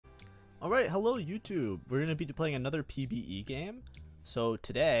Alright, hello YouTube. We're going to be playing another PBE game. So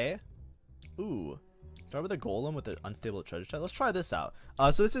today, start with a golem with an unstable treasure chest. Let's try this out.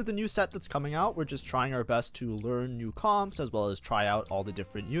 So this is the new set that's coming out. We're just trying our best to learn new comps as well as try out all the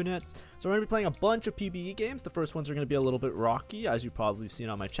different units. So we're going to be playing a bunch of PBE games. The first ones are going to be a little bit rocky, as you've probably seen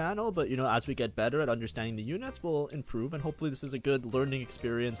on my channel. But, you know, as we get better at understanding the units, we'll improve. And hopefully this is a good learning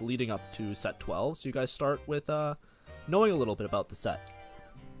experience leading up to set 12. So you guys start with knowing a little bit about the set.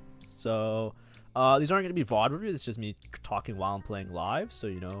 So, these aren't going to be VOD reviews, it's just me talking while I'm playing live, so,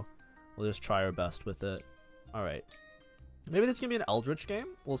 you know, we'll just try our best with it. Alright. Maybe this is going to be an Eldritch game?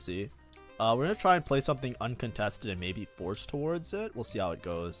 We'll see. We're going to try and play something uncontested and maybe force towards it. We'll see how it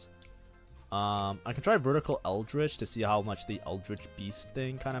goes. I can try Vertical Eldritch to see how much the Eldritch Beast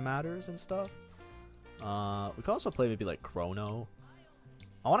thing kind of matters and stuff. We can also play maybe like Chrono.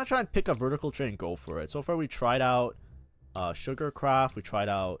 I want to try and pick a vertical trait and go for it. So far we tried out Sugarcraft, we tried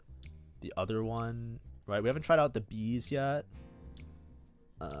out the other one, right? We haven't tried out the bees yet,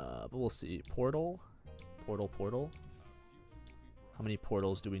 but we'll see. Portal. How many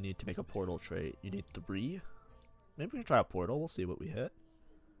portals do we need to make a portal trait? You need 3. Maybe we can try a portal. We'll see what we hit.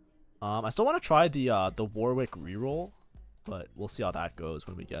 I still want to try the Warwick reroll, but we'll see how that goes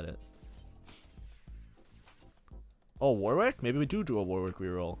when we get it. Oh, Warwick? Maybe we do a Warwick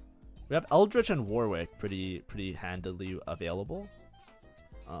reroll. We have Eldritch and Warwick pretty handily available.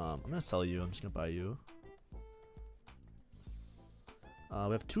 I'm gonna sell you. I'm just gonna buy you.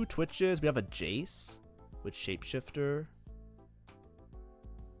 We have 2 Twitches. We have a Jace with Shapeshifter.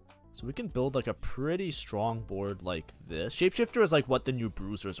 So we can build like a pretty strong board like this. Shapeshifter is like what the new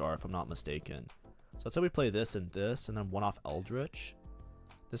Bruisers are, if I'm not mistaken. So let's say we play this and then one off Eldritch.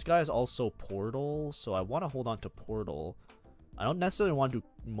 This guy is also Portal, so I want to hold on to Portal. I don't necessarily want to do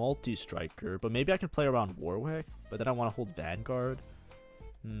multi-striker, but maybe I can play around Warwick. But then I want to hold Vanguard.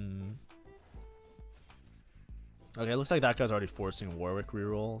 Okay, looks like that guy's already forcing Warwick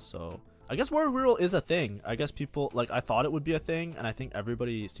reroll, so I guess Warwick reroll is a thing. I guess people, like, I thought it would be a thing, and I think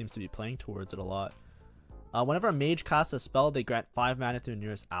everybody seems to be playing towards it a lot. Whenever a mage casts a spell, they grant 5 mana to the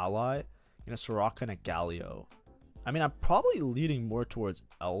nearest ally in a Soraka and a Galio. I mean, I'm probably leaning more towards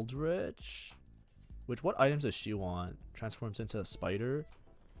Eldritch. Which, what items does she want? Transforms into a spider.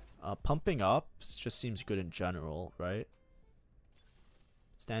 Pumping up just seems good in general, right?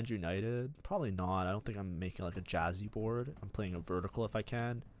 Stand United? Probably not. I don't think I'm making like a jazzy board. I'm playing a vertical if I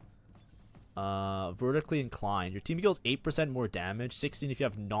can. Vertically inclined. Your team deals 8% more damage. 16 if you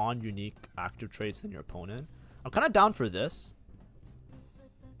have non-unique active traits than your opponent. I'm kind of down for this.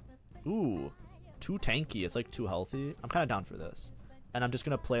 Ooh. Too tanky. It's like too healthy. I'm kind of down for this. And I'm just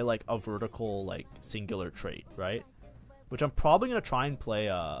going to play like a vertical like singular trait, right? Which I'm probably going to try and play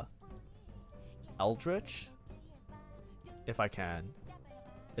Eldritch. If I can.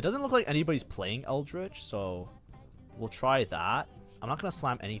 It doesn't look like anybody's playing Eldritch, so we'll try that. I'm not going to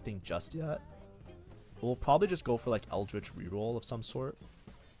slam anything just yet. But we'll probably just go for like Eldritch reroll of some sort.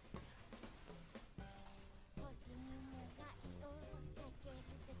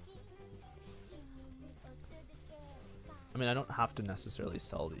 I mean, I don't have to necessarily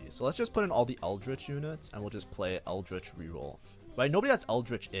sell these. So let's just put in all the Eldritch units and we'll just play Eldritch reroll. Right? Nobody has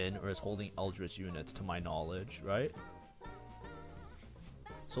Eldritch in or is holding Eldritch units to my knowledge, right?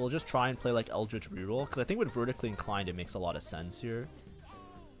 So we'll just try and play like Eldritch reroll, because I think with vertically inclined it makes a lot of sense here.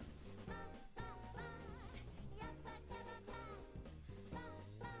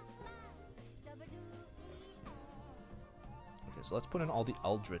 Okay, so let's put in all the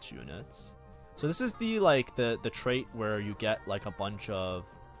Eldritch units. So this is the like the trait where you get like a bunch of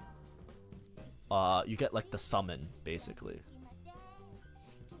you get like the summon basically.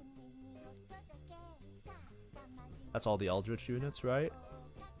 That's all the Eldritch units, right?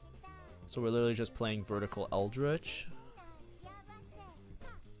 So we're literally just playing vertical Eldritch.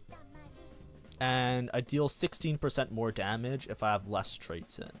 And I deal 16% more damage if I have less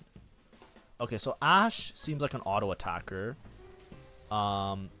traits in. Okay, so Ash seems like an auto attacker.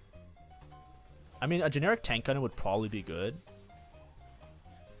 I mean, a generic tank gunner would probably be good.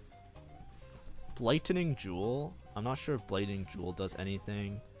 Blightening Jewel. I'm not sure if Blightening Jewel does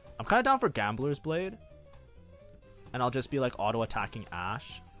anything. I'm kind of down for Gambler's Blade. And I'll just be like auto attacking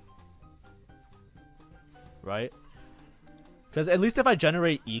Ash. Right? Because at least if I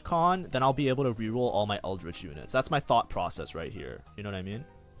generate Econ, then I'll be able to reroll all my Eldritch units. That's my thought process right here. You know what I mean?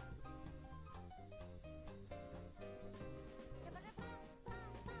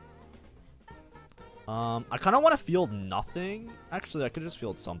 I kind of want to field nothing. Actually, I could just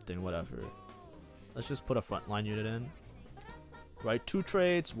field something, whatever. Let's just put a frontline unit in. Right, 2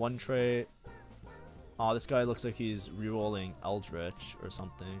 traits, 1 trait. Oh, this guy looks like he's rerolling Eldritch or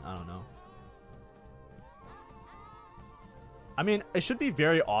something. I don't know. I mean, it should be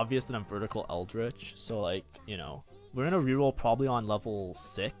very obvious that I'm vertical Eldritch. So, like, you know, we're going to reroll probably on level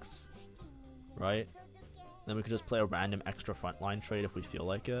 6, right? Then we could just play a random extra frontline trade if we feel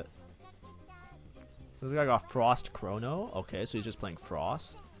like it. This guy got Frost Chrono. Okay, so he's just playing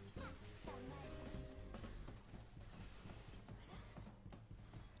Frost.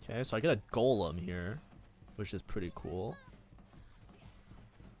 Okay, so I get a Golem here, which is pretty cool.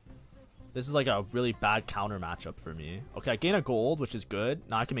 This is like a really bad counter matchup for me. Okay, I gain a gold, which is good.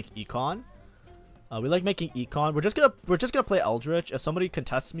 Now I can make Econ. We like making Econ. We're just gonna play Eldritch. If somebody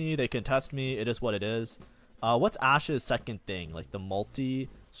contests me, they contest me. It is what it is. What's Ash's second thing? Like the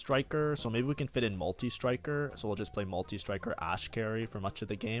multi-striker. So maybe we can fit in multi-striker. So we'll just play multi-striker Ash carry for much of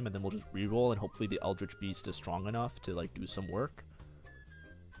the game, and then we'll just reroll, and hopefully the Eldritch Beast is strong enough to like do some work.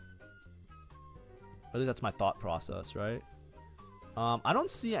 At least that's my thought process, right? I don't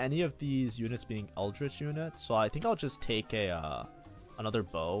see any of these units being Eldritch units, so I think I'll just take a another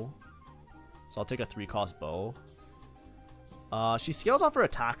bow. So I'll take a 3-cost bow. She scales off her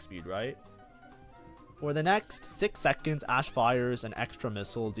attack speed, right? For the next 6 seconds, Ash fires an extra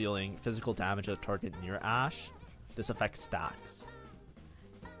missile dealing physical damage at a target near Ash. This affects stacks.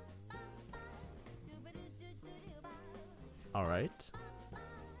 Alright.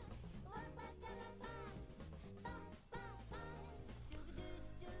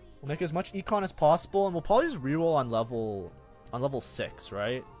 We'll make as much Econ as possible, and we'll probably just reroll on level 6,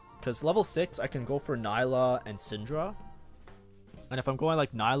 right? Because level 6, I can go for Nyla and Syndra. And if I'm going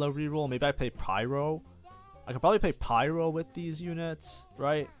like Nyla reroll, maybe I play Pyro. I could probably play Pyro with these units,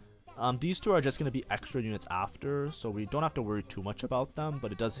 right? These two are just going to be extra units after, so we don't have to worry too much about them,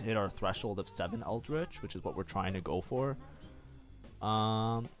 but it does hit our threshold of 7 Eldritch, which is what we're trying to go for.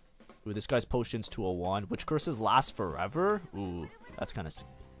 Ooh, this guy's potion's 201. Which curses last forever? Ooh, that's kind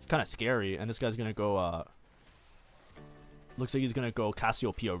of scary. And this guy's going to go, looks like he's going to go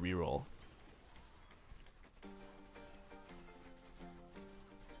Cassiopeia reroll.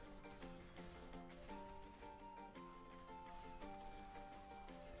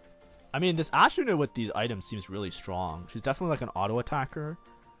 I mean, this Ash unit with these items seems really strong. She's definitely like an auto attacker.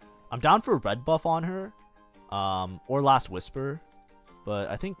 I'm down for red buff on her. Or Last Whisper. But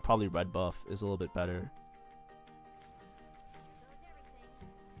I think probably red buff is a little bit better.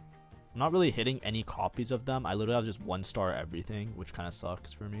 I'm not really hitting any copies of them. I literally have just 1-star everything, which kind of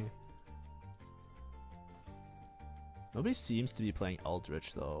sucks for me. Nobody seems to be playing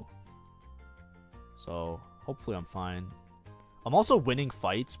Eldritch though. So hopefully I'm fine. I'm also winning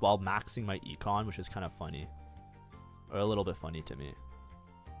fights while maxing my Econ, which is kind of funny. Or a little bit funny to me.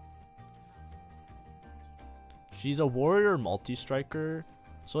 She's a warrior multi-striker.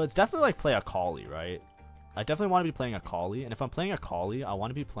 So it's definitely like play Akali, right? I definitely want to be playing Akali. And if I'm playing Akali, I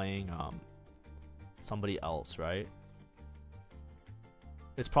want to be playing somebody else, right?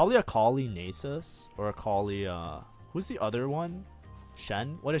 It's probably Akali Nasus or Akali... who's the other one?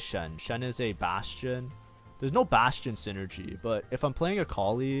 Shen? What is Shen? Shen is a Bastion. There's no Bastion synergy, but if I'm playing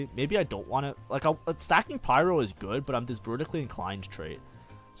Akali, maybe I don't want to... Like, stacking Pyro is good, but I'm this vertically inclined trait.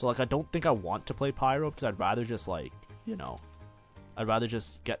 So, like, I don't think I want to play Pyro, because I'd rather just, like, you know... I'd rather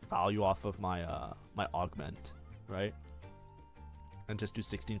just get value off of my, my Augment, right? And just do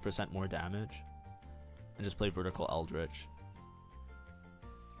 16% more damage. And just play vertical Eldritch.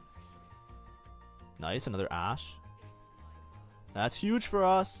 Nice, another Ash. That's huge for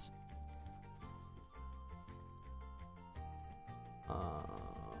us.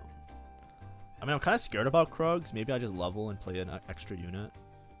 I mean, I'm kind of scared about Krugs. Maybe I just level and play an extra unit.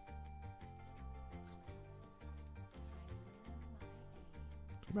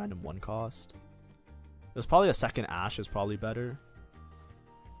 Random 1-cost. There's probably a second Ash is probably better.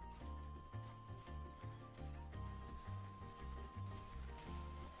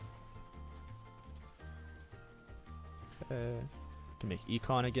 Okay. Can make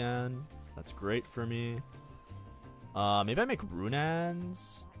Econ again. That's great for me. Maybe I make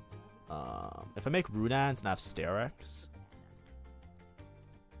Runans. If I make Runans and I have Sterex.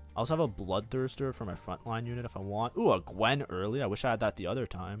 I also have a Bloodthirster for my frontline unit if I want. Ooh, a Gwen early. I wish I had that the other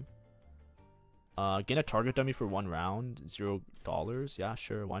time. Gain a target dummy for 1 round. $0. Yeah,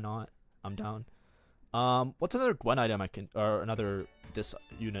 sure. Why not? I'm down. What's another Gwen item I can... Or another this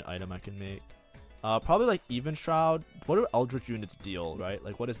unit item I can make? Probably like Even Shroud. What do Eldritch units deal, right?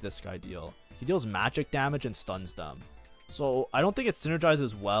 Like, what does this guy deal? He deals magic damage and stuns them. So, I don't think it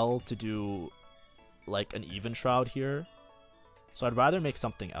synergizes well to do, like, an Even Shroud here. So, I'd rather make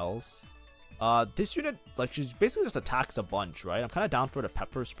something else. This unit, like, she basically just attacks a bunch, right? I'm kind of down for the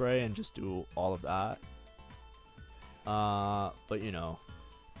Pepper Spray and just do all of that. But you know,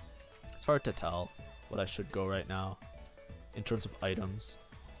 it's hard to tell what I should go right now in terms of items.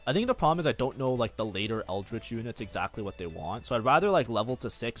 I think the problem is I don't know like the later Eldritch units exactly what they want. So I'd rather like level to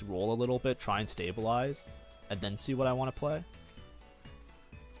 6, roll a little bit, try and stabilize, and then see what I want to play.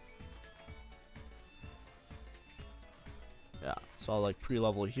 Yeah, so I'll like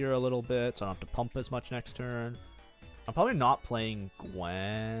pre-level here a little bit so I don't have to pump as much next turn. I'm probably not playing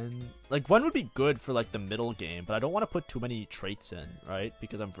Gwen. Like Gwen would be good for like the middle game, but I don't want to put too many traits in, right?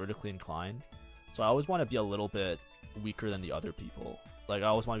 Because I'm vertically inclined. So I always want to be a little bit weaker than the other people. Like I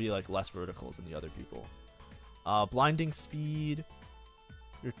always want to be like less verticals than the other people. Blinding speed.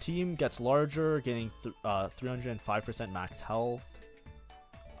 Your team gets larger, getting 305% max health.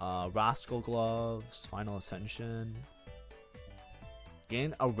 Rascal gloves, final ascension.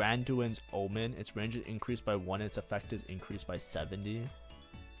 Gain a Randuin's Omen. Its range is increased by 1. Its effect is increased by 70.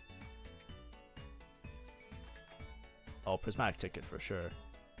 Oh, prismatic ticket for sure.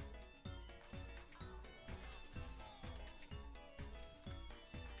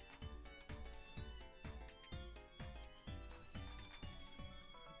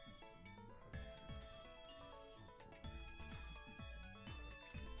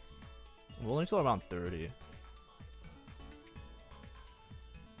 I'm rolling till around 30.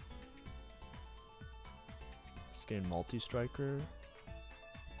 Gain multi-striker.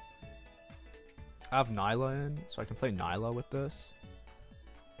 I have Nyla in, so I can play Nyla with this.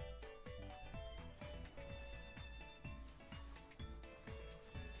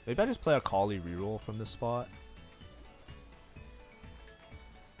 Maybe I just play a Kali reroll from this spot.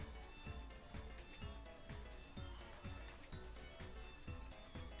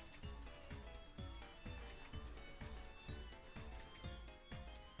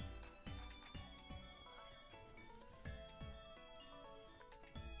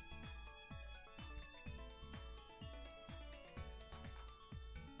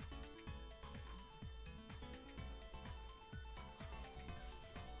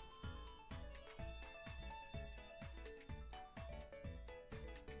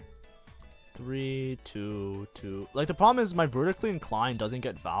 Three, two, two. Like the problem is my vertically inclined doesn't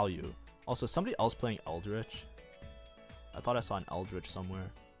get value. Also, somebody else playing Eldritch. I thought I saw an Eldritch somewhere.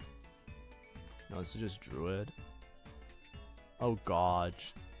 No, this is just Druid. Oh god.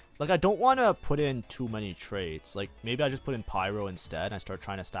 Like I don't want to put in too many traits. Like maybe I just put in Pyro instead and I start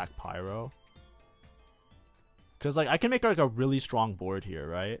trying to stack Pyro. Cause like I can make like a really strong board here,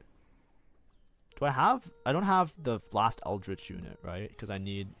 right? Do I have? I don't have the last Eldritch unit, right? Because I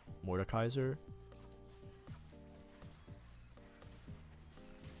need Mordekaiser.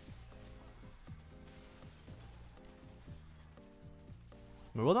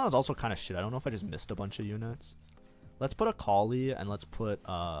 Merodon is also kind of shit. I don't know if I just missed a bunch of units. Let's put a Kali and let's put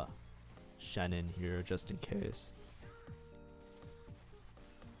Shen in here just in case.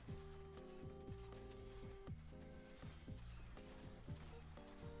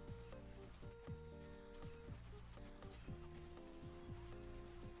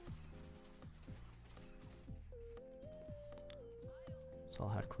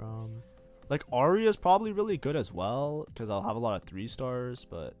 Heckram. Like Ari is probably really good as well because I'll have a lot of 3 stars,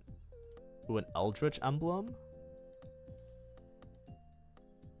 but ooh, an Eldritch emblem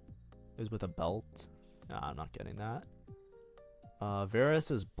is with a belt. Nah, I'm not getting that.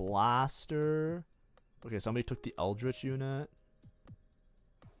 Varus is Blaster. Okay, somebody took the Eldritch unit.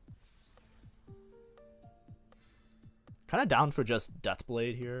 Kind of down for just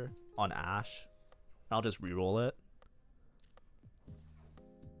Deathblade here on Ash. I'll just reroll it.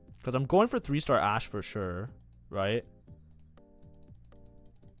 Because I'm going for 3-star Ash for sure, right?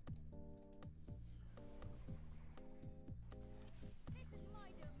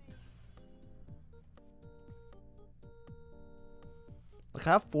 Like I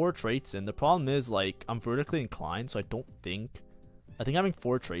have 4 traits in. The problem is like I'm vertically inclined, so I think having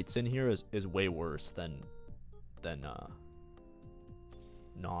 4 traits in here is way worse than not.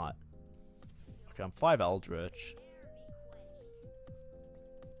 Okay, I'm 5 Eldritch.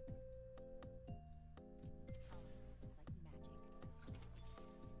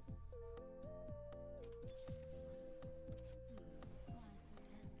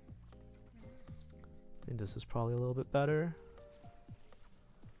 I think this is probably a little bit better.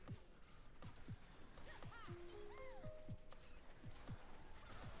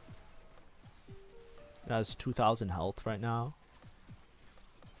 It has 2,000 health right now.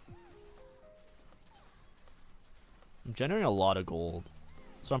 I'm generating a lot of gold.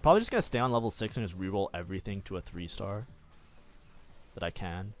 So I'm probably just going to stay on level 6 and just reroll everything to a 3-star that I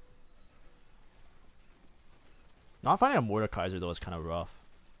can. Not finding a Mordekaiser though is kind of rough.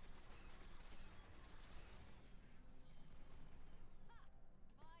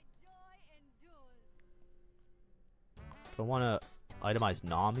 Do I want to itemize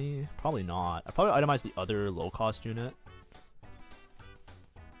Nami? Probably not. I probably itemize the other low cost unit.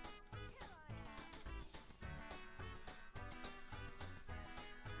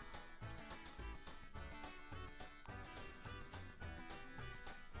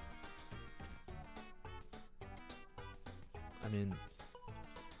 I mean,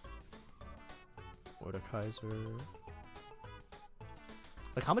 Mordekaiser.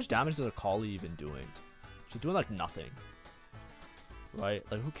 Like, how much damage is Akali even doing? She's doing like nothing. Right?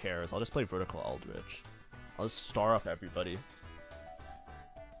 Like, who cares? I'll just play vertical Eldritch. I'll just star up everybody.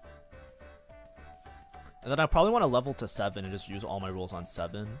 And then I probably want to level to 7 and just use all my rolls on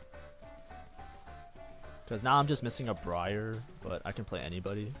 7. Because now I'm just missing a Briar, but I can play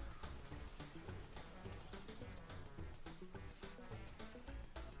anybody.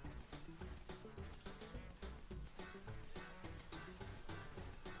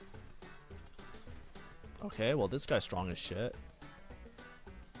 Okay, well this guy's strong as shit.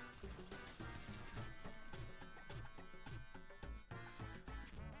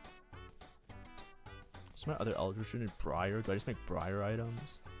 What's my other Eldritch unit? Briar? Do I just make Briar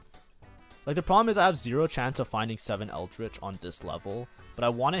items? Like, the problem is I have 0 chance of finding 7 Eldritch on this level, but I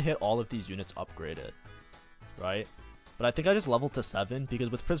want to hit all of these units upgraded, right? But I think I just leveled to 7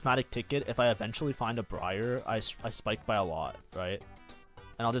 because with Prismatic Ticket, if I eventually find a Briar, I spike by a lot, right?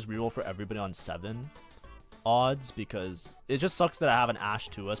 And I'll just reroll for everybody on 7 odds because it just sucks that I have an Ashe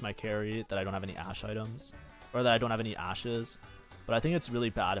 2 as my carry, that I don't have any Ashe items, or that I don't have any Ashes. But I think it's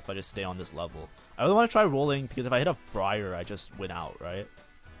really bad if I just stay on this level. I really want to try rolling because if I hit a Briar, I just win out, right?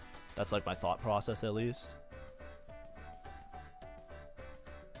 That's like my thought process at least.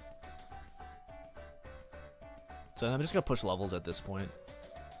 So I'm just gonna push levels at this point.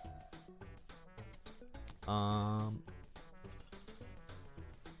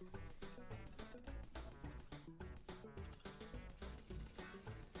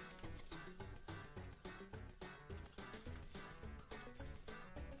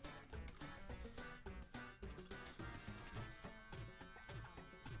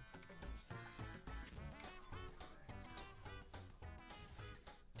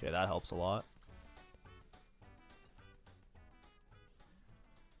 Okay, that helps a lot.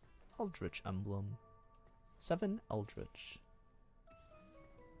 Eldritch emblem. 7 Eldritch.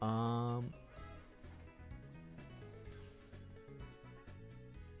 I'll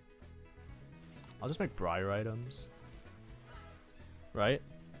just make Briar items. Right?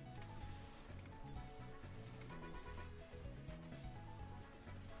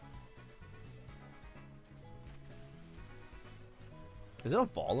 Is it a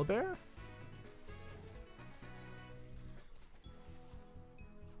Volibear?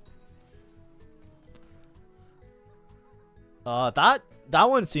 That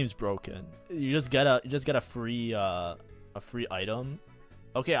one seems broken. You just get a free item.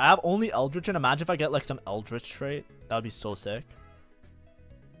 Okay, I have only Eldritch, and imagine if I get like some Eldritch trait. That would be so sick.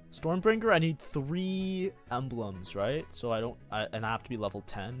 Stormbringer, I need 3 emblems, right? So and I have to be level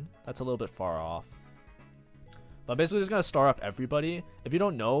 10. That's a little bit far off. But basically, just gonna star up everybody. If you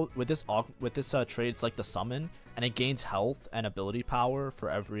don't know, with this trade, it's like the summon, and it gains health and ability power for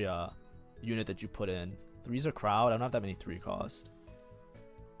every unit that you put in. 3's a crowd. I don't have that many 3 cost.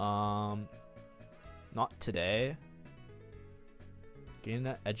 Not today. Gain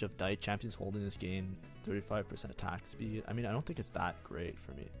that Edge of Night. Champions holding this gain 35% attack speed. I mean, I don't think it's that great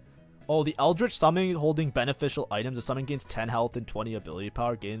for me. Oh, the Eldritch summon holding beneficial items. The summon gains 10 health and 20 ability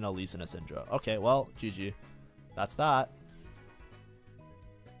power. Gain an Elise and a Syndra. Okay, well, GG. That's that.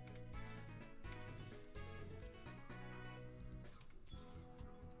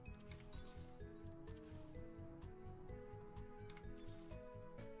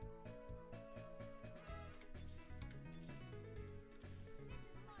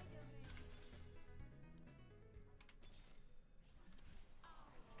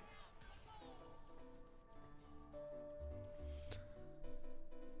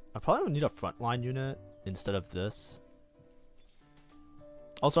 I probably would need a frontline unit instead of this.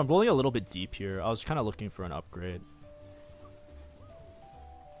 Also, I'm rolling a little bit deep here. I was kind of looking for an upgrade.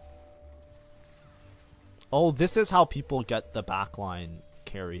 Oh, this is how people get the backline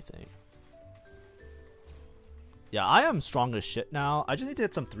carry thing. Yeah, I am strong as shit now. I just need to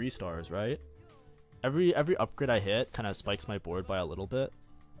hit some 3 stars, right? Every upgrade I hit kind of spikes my board by a little bit.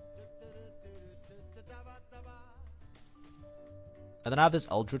 And then I have this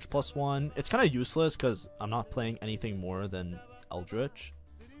Eldritch +1. It's kind of useless because I'm not playing anything more than Eldritch.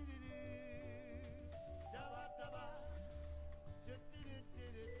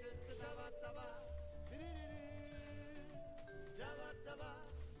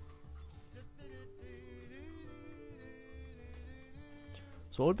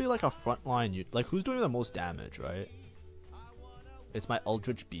 So it would be like a frontline unit. Like, who's doing the most damage, right? It's my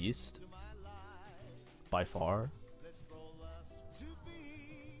Eldritch Beast. By far.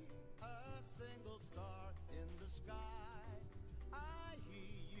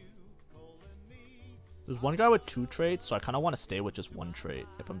 There's one guy with 2 traits, so I kind of want to stay with just 1 trait,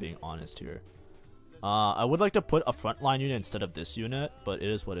 if I'm being honest here. I would like to put a frontline unit instead of this unit, but it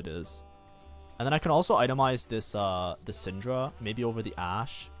is what it is. And then I can also itemize this the Syndra, maybe over the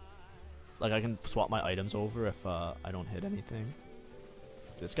Ash. Like, I can swap my items over if I don't hit anything.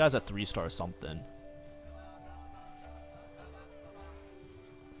 This guy's a 3-star something.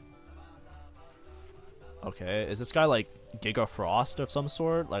 Okay, is this guy like Giga Frost of some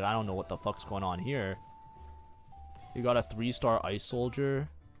sort? Like, I don't know what the fuck's going on here. You got a 3-star Ice Soldier,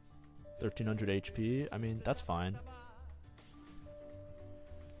 1300 HP. I mean, that's fine.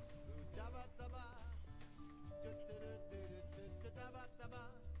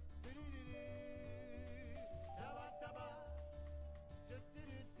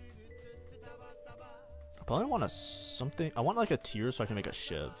 I probably want something. I want like a tier so I can make a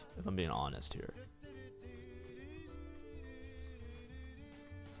Shiv, if I'm being honest here.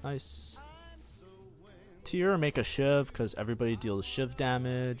 Nice. Tier, make a Shiv because everybody deals Shiv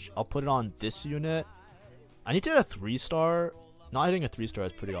damage. I'll put it on this unit. I need to hit a 3-star. Not hitting a 3-star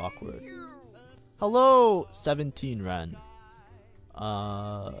is pretty awkward. Hello, 17 Ren.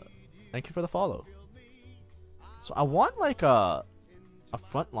 Thank you for the follow. So I want like a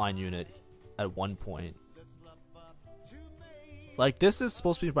frontline unit at one point. Like, this is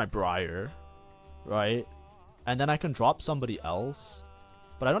supposed to be my Briar, right? And then I can drop somebody else.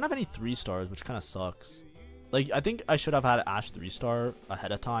 But I don't have any 3-stars, which kind of sucks. Like, I think I should have had an Ash 3-star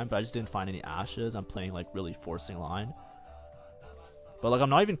ahead of time, but I just didn't find any Ashes. I'm playing, like, really forcing line. But, like, I'm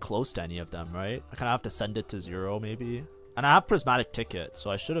not even close to any of them, right? I kind of have to send it to 0, maybe. And I have Prismatic Ticket,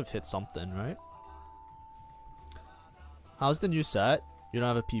 so I should have hit something, right? How's the new set? You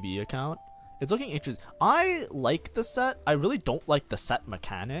don't have a PBE account? It's looking interesting. I like the set. I really don't like the set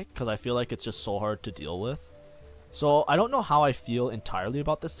mechanic, because I feel like it's just so hard to deal with. So I don't know how I feel entirely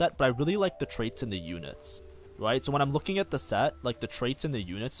about the set, but I really like the traits in the units, right? So when I'm looking at the set, like the traits in the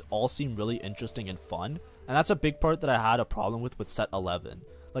units all seem really interesting and fun. And that's a big part that I had a problem with set 11.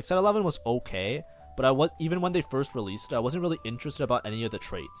 Like, set 11 was okay, but even when they first released it, I wasn't really interested about any of the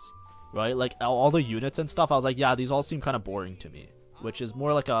traits, right? Like, all the units and stuff, I was like, yeah, these all seem kind of boring to me, which is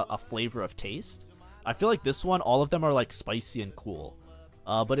more like a flavor of taste. I feel like this one, all of them are like spicy and cool.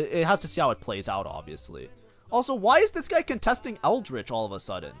 But it has to see how it plays out, obviously. Also, why is this guy contesting Eldritch all of a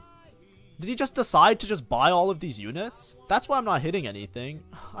sudden? Did he just decide to just buy all of these units? That's why I'm not hitting anything.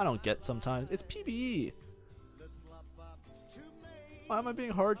 I don't get sometimes. It's PBE. Why am I being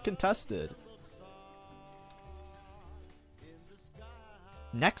hard contested?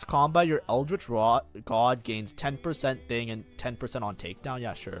 Next combat, your Eldritch God gains 10% thing and 10% on takedown.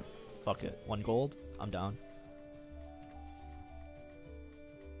 Yeah, sure. Fuck it. 1 gold. I'm down.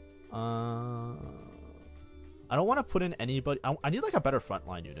 I don't want to put in anybody. I need like a better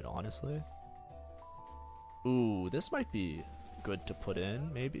frontline unit, honestly. Ooh, this might be good to put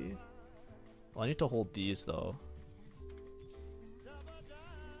in, maybe. Well, I need to hold these though.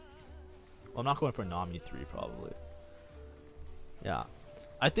 Well, I'm not going for Nami 3 probably. Yeah.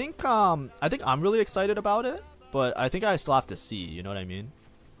 I think I'm really excited about it, but I think I still have to see, you know what I mean?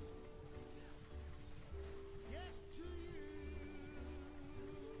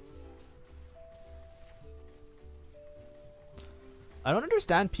 I don't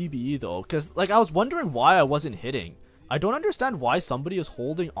understand PBE though, because like I was wondering why I wasn't hitting. I don't understand why somebody is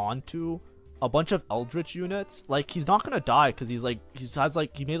holding on to a bunch of Eldritch units. Like, he's not gonna die because he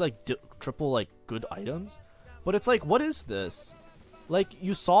made like triple like good items, but it's like, what is this? Like,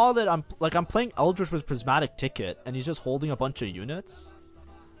 you saw that I'm playing Eldritch with Prismatic Ticket and he's just holding a bunch of units.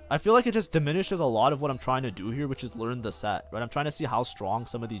 I feel like it just diminishes a lot of what I'm trying to do here, which is learn the set, right? I'm trying to see how strong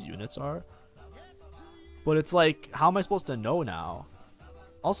some of these units are. But it's like, how am I supposed to know now?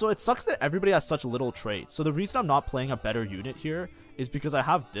 Also, it sucks that everybody has such little traits. So the reason I'm not playing a better unit here is because I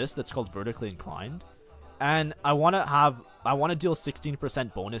have this that's called Vertically Inclined. And I want to deal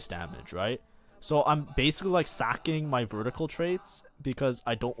 16% bonus damage, right? So I'm basically like sacking my vertical traits because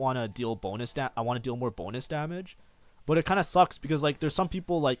I don't want to deal I want to deal more bonus damage. But it kind of sucks because like there's some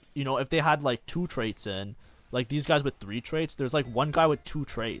people, like, you know, if they had like 2 traits in, like these guys with 3 traits, there's like one guy with 2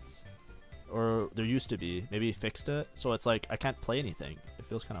 traits. Or there used to be. Maybe he fixed it. So it's like I can't play anything. It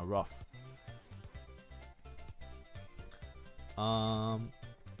feels kind of rough.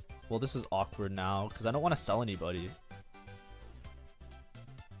 Well, this is awkward now because I don't want to sell anybody.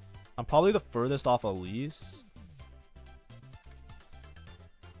 I'm probably the furthest off Elise.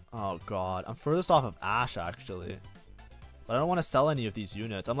 Oh god, I'm furthest off of Ashe actually. But I don't want to sell any of these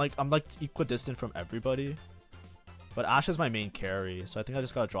units. I'm like equidistant from everybody. But Ashe is my main carry, so I think I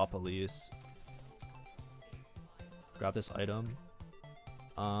just gotta drop Elise. Grab this item.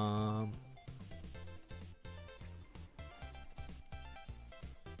 I'm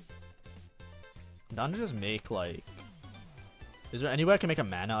down to just make like... Is there any way I can make a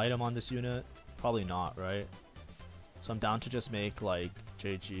mana item on this unit? Probably not, right? So I'm down to just make like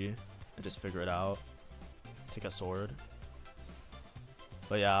JG and just figure it out. Take a sword.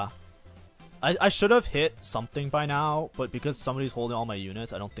 But yeah. I should have hit something by now, but because somebody's holding all my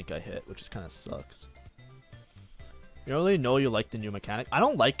units, I don't think I hit, which just kind of sucks. You don't really know you like the new mechanic. I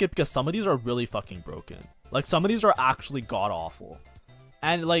don't like it because some of these are really fucking broken. Like, some of these are actually god-awful.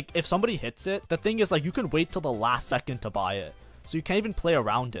 And, like, if somebody hits it, the thing is, like, you can wait till the last second to buy it. So you can't even play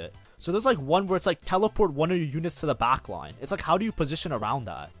around it. So there's, like, one where it's, like, teleport one of your units to the back line. It's, like, how do you position around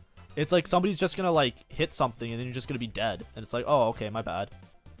that? It's, like, somebody's just gonna, like, hit something and then you're just gonna be dead. And it's like, oh, okay, my bad.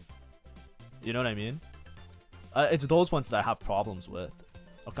 You know what I mean? It's those ones that I have problems with.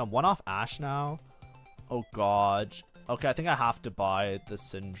 Okay, I'm one off Ashe now. Oh, God. Okay, I think I have to buy the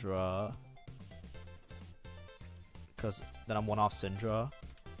Syndra. Because then I'm one off Syndra.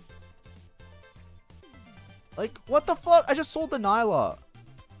 Like, what the fuck? I just sold the Nyla.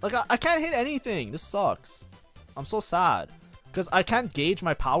 Like, I can't hit anything. This sucks. I'm so sad. Because I can't gauge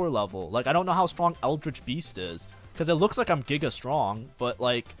my power level. Like, I don't know how strong Eldritch Beast is. Because it looks like I'm giga strong. But,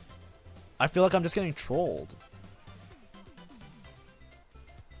 like, I feel like I'm just getting trolled.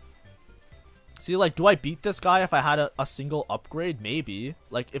 See, like, do I beat this guy if I had a single upgrade? Maybe.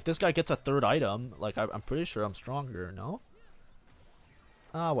 Like, if this guy gets a third item, like, I'm pretty sure I'm stronger, no?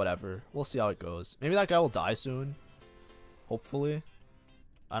 Whatever. We'll see how it goes. Maybe that guy will die soon. Hopefully.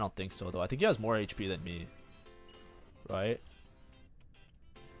 I don't think so, though. I think he has more HP than me. Right?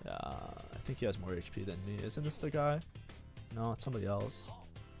 Yeah, I think he has more HP than me. Isn't this the guy? No, it's somebody else.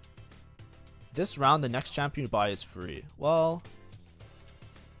 This round, the next champion you buy is free. Well...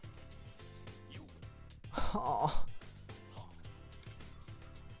 Oh.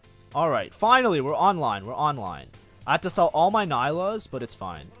 Alright, finally, we're online. We're online. I had to sell all my Nylas, but it's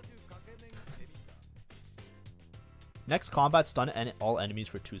fine. Next combat, stun all enemies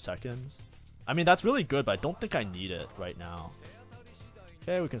for 2 seconds. I mean, that's really good, but I don't think I need it right now.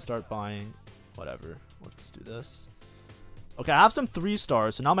 Okay, we can start buying. Whatever. Let's do this. Okay, I have some 3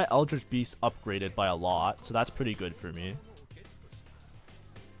 stars, so now my Eldritch Beast upgraded by a lot, so that's pretty good for me.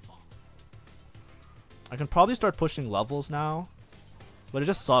 I can probably start pushing levels now, but it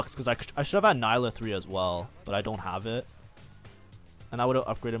just sucks because I should have had Nyla 3 as well, but I don't have it. And I would have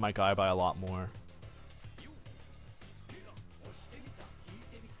upgraded my guy by a lot more.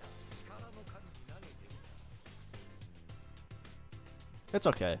 It's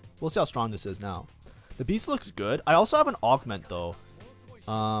okay. We'll see how strong this is now. The beast looks good. I also have an augment though.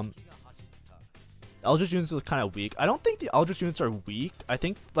 Eldritch units look kind of weak. I don't think the Eldritch units are weak. I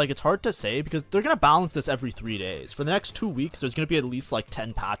think like it's hard to say because they're going to balance this every 3 days. For the next 2 weeks, there's going to be at least like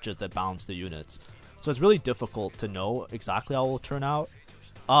 10 patches that balance the units. So it's really difficult to know exactly how it will turn out.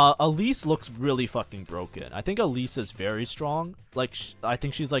 Elise looks really fucking broken. I think Elise is very strong. Like, I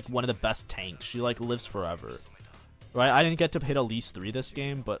think she's like one of the best tanks. She like lives forever. Right? I didn't get to hit Elise 3 this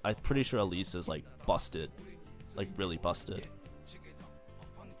game, but I'm pretty sure Elise is like busted. Like really busted.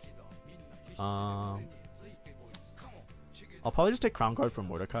 I'll probably just take Crown Guard from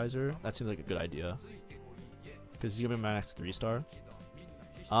Mordekaiser. That seems like a good idea. Because he's gonna be my next 3-star.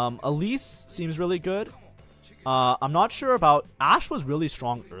 Elise seems really good. I'm not sure about... Ashe was really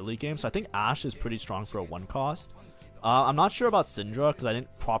strong early game, so I think Ashe is pretty strong for a 1 cost. I'm not sure about Syndra, because I didn't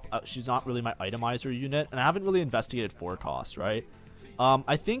she's not really my itemizer unit, and I haven't really investigated 4 costs, right?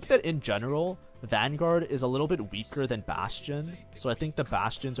 I think that in general... Vanguard is a little bit weaker than Bastion, so I think the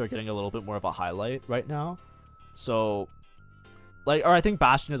Bastions are getting a little bit more of a highlight right now. So, like, or I think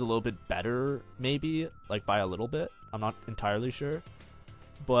Bastion is a little bit better, maybe, like, by a little bit. I'm not entirely sure.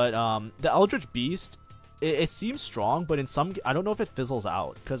 But, the Eldritch Beast, it seems strong, but in some, I don't know if it fizzles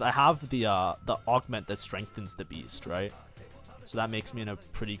out, because I have the augment that strengthens the beast, right? So that makes me in a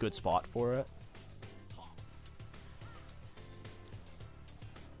pretty good spot for it.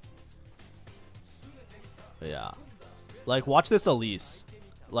 But yeah, like watch this Elise.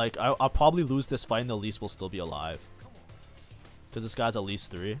 Like I'll probably lose this fight and Elise will still be alive. Because this guy's Elise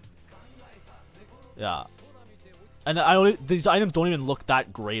 3. Yeah. And these items don't even look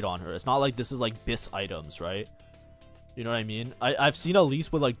that great on her. It's not like this is like BIS items, right? You know what I mean? I've seen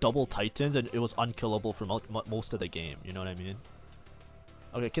Elise with like double Titans and it was unkillable for most of the game. You know what I mean?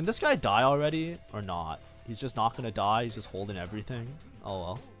 Okay, can this guy die already or not? He's just not gonna die. He's just holding everything. Oh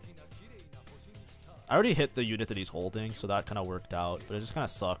well. I already hit the unit that he's holding, so that kind of worked out. But it just kind of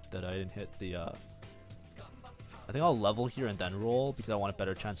sucked that I didn't hit the... I think I'll level here and then roll because I want a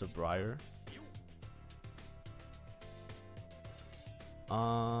better chance of Briar.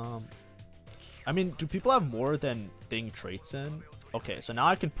 I mean, do people have more than thing traits in? Okay, so now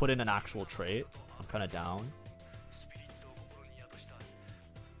I can put in an actual trait. I'm kind of down.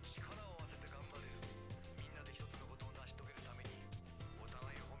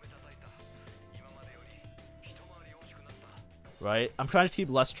 Right? I'm trying to keep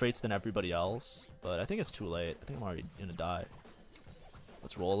less traits than everybody else, but I think it's too late. I think I'm already gonna die.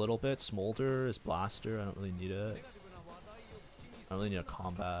 Let's roll a little bit. Smolder is Blaster. I don't really need it. I don't really need a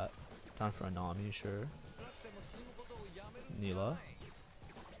combat. Time for a Nami, sure. Neela.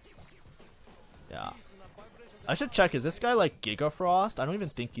 Yeah. I should check, is this guy like Giga Frost? I don't even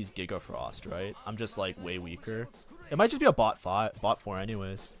think he's Giga Frost, right? I'm just like way weaker. It might just be a bot 4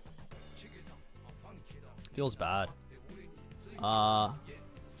 anyways. Feels bad. I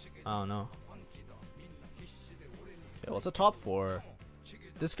don't know. Okay, what's a top 4?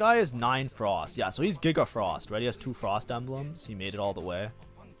 This guy is 9 Frost. Yeah, so he's Giga Frost, right? He has 2 Frost emblems. He made it all the way.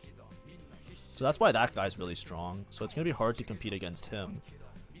 So that's why that guy's really strong. So it's going to be hard to compete against him.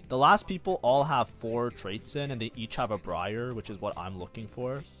 The last people all have 4 traits in, and they each have a Briar, which is what I'm looking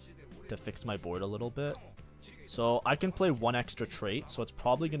for to fix my board a little bit. So I can play 1 extra trait, so it's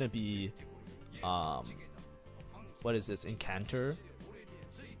probably going to be... what is this? Incanter?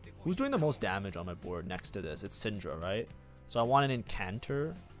 Who's doing the most damage on my board next to this? It's Syndra, right? So I want an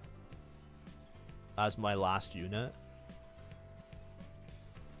Incanter as my last unit.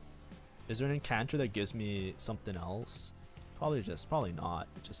 Is there an Incanter that gives me something else? Probably not.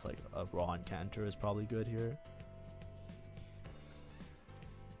 Just like a raw Incanter is probably good here.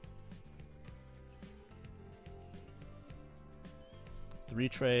 Three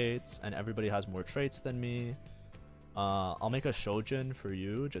traits, and everybody has more traits than me. I'll make a Shojin for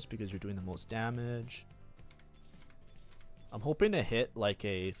you just because you're doing the most damage. I'm hoping to hit like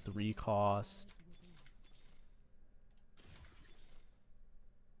a 3 cost.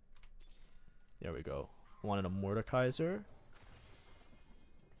 There we go. Wanted a Mordekaiser.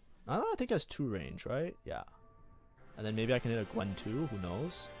 I think it has 2 range, right? Yeah. And then maybe I can hit a Gwen too, who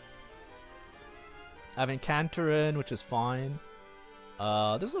knows? I have Incanter in, which is fine.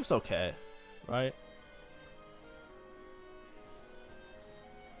 This looks okay, right?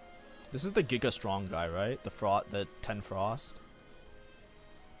 This is the Giga Strong guy, right? The 10 Frost.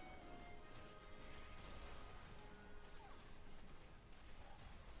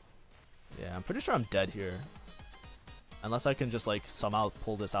 Yeah, I'm pretty sure I'm dead here. Unless I can just like somehow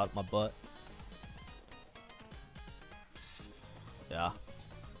pull this out my butt. Yeah.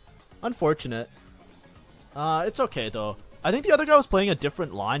 Unfortunate. It's okay though. I think the other guy was playing a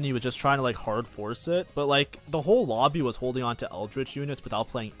different line. He was just trying to like hard force it. But like the whole lobby was holding on to Eldritch units without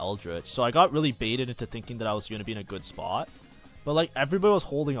playing Eldritch. So I got really baited into thinking that I was going to be in a good spot. But like everybody was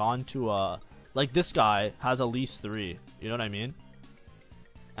holding on to like this guy has at least 3. You know what I mean?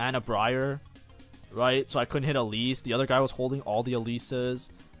 And a Briar. Right? So I couldn't hit Elise. The other guy was holding all the Elises.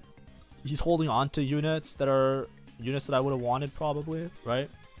 He's holding on to units that are units that I would have wanted probably. Right?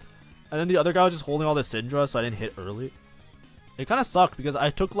 And then the other guy was just holding all the Syndra, so I didn't hit early. It kind of sucked because I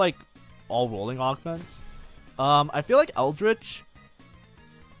took like all rolling augments. I feel like Eldritch.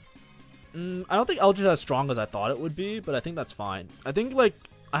 I don't think Eldritch is as strong as I thought it would be, but I think that's fine. I think like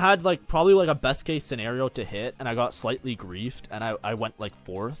I had like probably like a best case scenario to hit, and I got slightly griefed, and I went like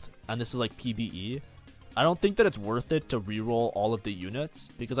 4th, and this is like PBE. I don't think that it's worth it to reroll all of the units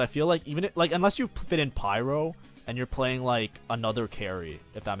because I feel like even like unless you fit in Pyro and you're playing like another carry,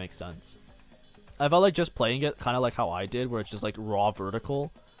 if that makes sense. I felt like just playing it kind of like how I did, where it's just like raw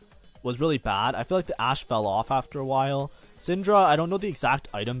vertical, was really bad. I feel like the Ashe fell off after a while. Syndra, I don't know the exact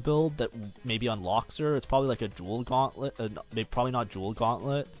item build that maybe unlocks her. It's probably like a Jewel Gauntlet, maybe probably not Jewel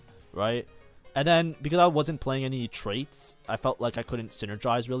Gauntlet, right? And then because I wasn't playing any traits, I felt like I couldn't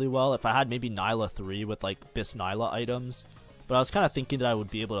synergize really well. If I had maybe Nyla 3 with like Bis Nyla items, but I was kind of thinking that I would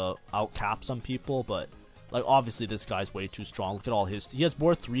be able to outcap some people, but like, obviously, this guy's way too strong. Look at all his... He has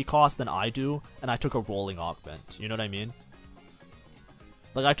more 3 cost than I do, and I took a rolling augment. You know what I mean?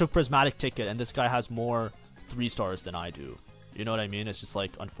 Like, I took Prismatic Ticket, and this guy has more 3 stars than I do. You know what I mean? It's just,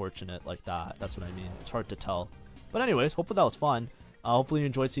 like, unfortunate like that. That's what I mean. It's hard to tell. But anyways, hopefully that was fun. Hopefully you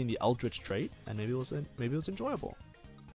enjoyed seeing the Eldritch trait, and maybe it was enjoyable.